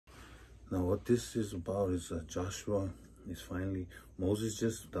Now, what this is about is Joshua is finally, Moses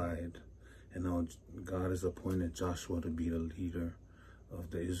just died, and now God has appointed Joshua to be the leader of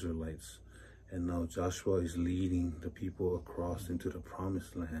the Israelites. And now Joshua is leading the people across into the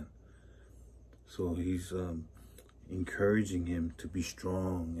promised land. So he's encouraging him to be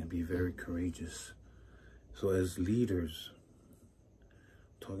strong and be very courageous. So as leaders,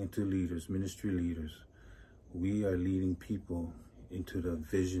 talking to leaders, ministry leaders, we are leading people into the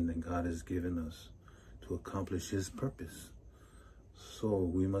vision that God has given us to accomplish his purpose. So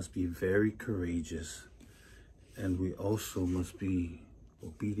we must be very courageous, and we also must be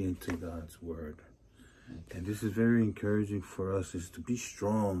obedient to God's word. And this is very encouraging for us, is to be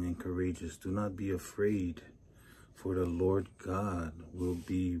strong and courageous. Do not be afraid, for the Lord God will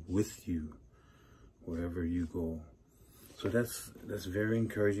be with you wherever you go. So that's very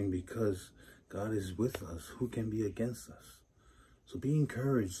encouraging, because God is with us. Who can be against us? So be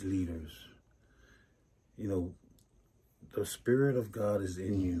encouraged, leaders. You know, the Spirit of God is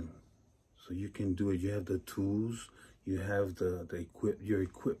in you, so you can do it. You have the tools. You have you're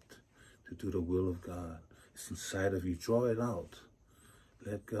equipped to do the will of God. It's inside of you. Draw it out.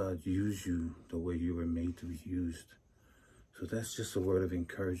 Let God use you the way you were made to be used. So that's just a word of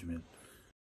encouragement